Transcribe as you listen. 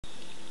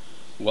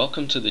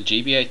Welcome to the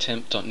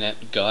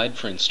gbatemp.net guide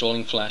for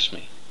installing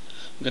Flashme.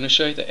 I'm going to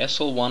show you the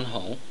SL1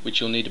 hole, which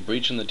you'll need to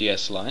bridge on the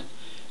DS Lite,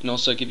 and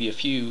also give you a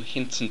few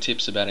hints and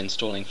tips about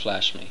installing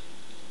Flashme.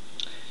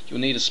 You'll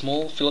need a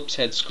small Phillips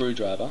head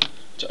screwdriver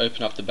to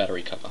open up the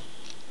battery cover.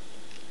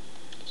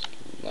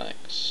 Just like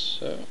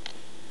so.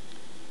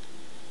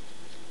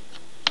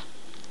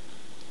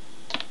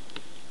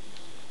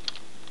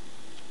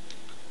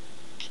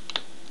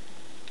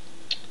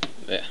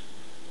 There.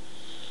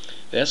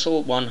 The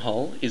SL1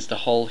 hole is the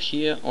hole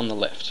here on the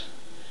left.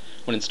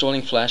 When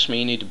installing Flashme,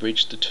 you need to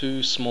bridge the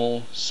two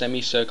small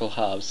semicircle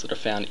halves that are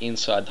found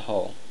inside the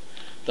hole.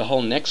 The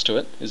hole next to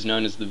it is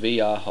known as the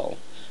VR hole.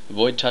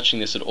 Avoid touching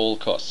this at all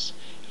costs.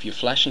 If your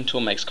flashing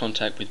tool makes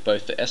contact with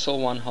both the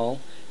SL1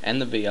 hole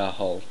and the VR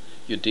hole,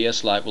 your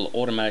DS Lite will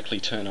automatically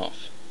turn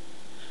off.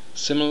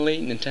 Similarly,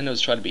 Nintendo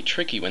has tried to be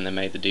tricky when they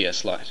made the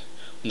DS Lite.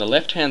 On the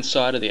left-hand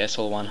side of the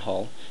SL1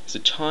 hole is a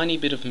tiny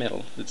bit of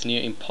metal that's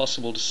near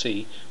impossible to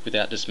see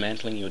without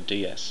dismantling your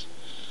DS.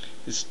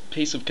 This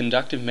piece of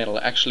conductive metal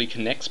actually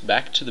connects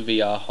back to the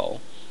VR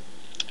hole,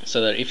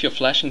 so that if your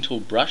flashing tool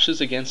brushes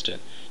against it,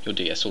 your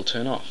DS will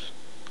turn off.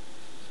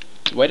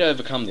 The way to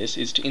overcome this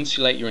is to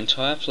insulate your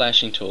entire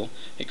flashing tool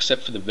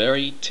except for the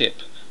very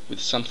tip with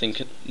something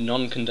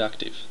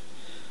non-conductive.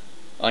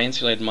 I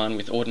insulated mine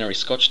with ordinary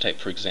Scotch tape,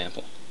 for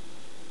example.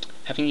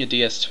 Having your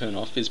DS turn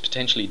off is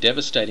potentially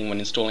devastating when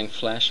installing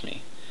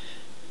Flashme,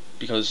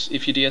 because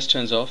if your DS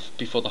turns off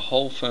before the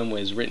whole firmware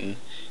is written,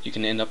 you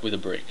can end up with a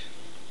brick.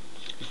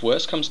 If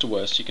worse comes to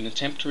worse, you can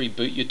attempt to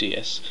reboot your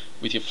DS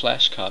with your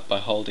flash cart by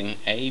holding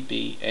A,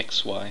 B,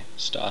 X, Y,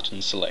 start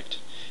and select.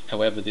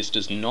 However, this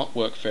does not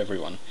work for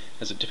everyone,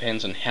 as it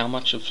depends on how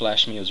much of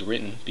Flashme is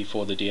written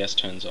before the DS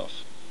turns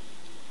off.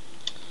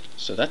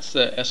 So that's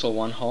the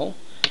SL1 hole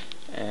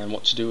and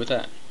what to do with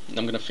that. And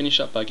I'm going to finish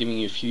up by giving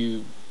you a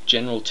few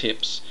general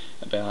tips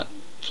about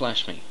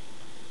Flashme.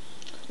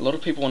 A lot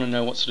of people want to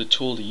know what sort of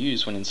tool to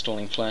use when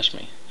installing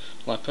Flashme.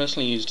 Well, I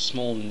personally used a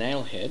small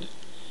nail head,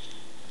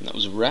 and that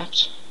was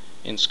wrapped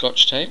in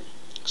Scotch tape,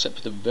 except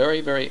for the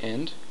very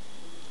end.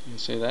 You can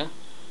see there, and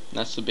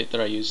that's the bit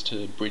that I used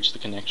to bridge the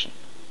connection.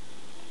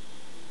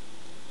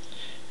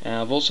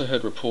 I've also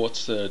heard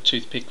reports that a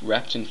toothpick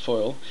wrapped in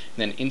foil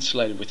and then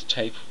insulated with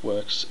tape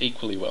works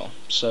equally well,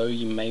 so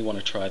you may want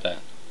to try that.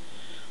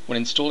 When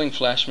installing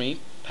Flashme,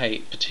 pay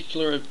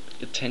particular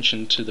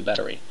attention to the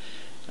battery,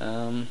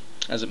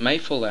 as it may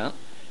fall out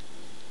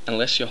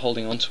unless you're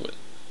holding onto it,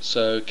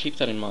 so keep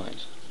that in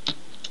mind.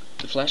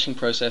 The flashing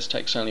process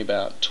takes only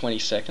about 20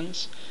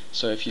 seconds,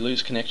 so if you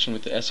lose connection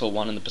with the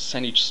SL1 and the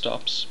percentage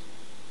stops,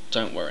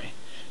 don't worry.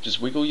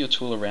 Just wiggle your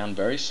tool around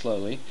very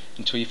slowly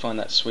until you find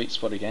that sweet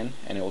spot again,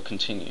 and it will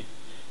continue.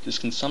 This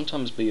can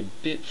sometimes be a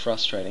bit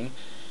frustrating,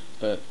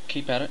 but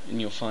keep at it and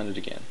you'll find it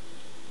again.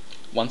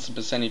 Once the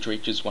percentage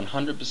reaches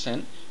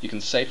 100%, you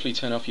can safely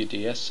turn off your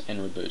DS and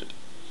reboot it.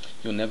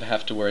 You'll never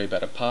have to worry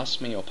about a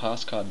PassMe or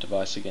passcard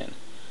device again.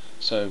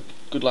 So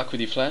good luck with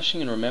your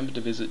flashing, and remember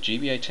to visit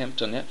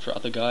gbatemp.net for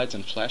other guides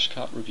and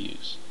flashcart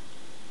reviews.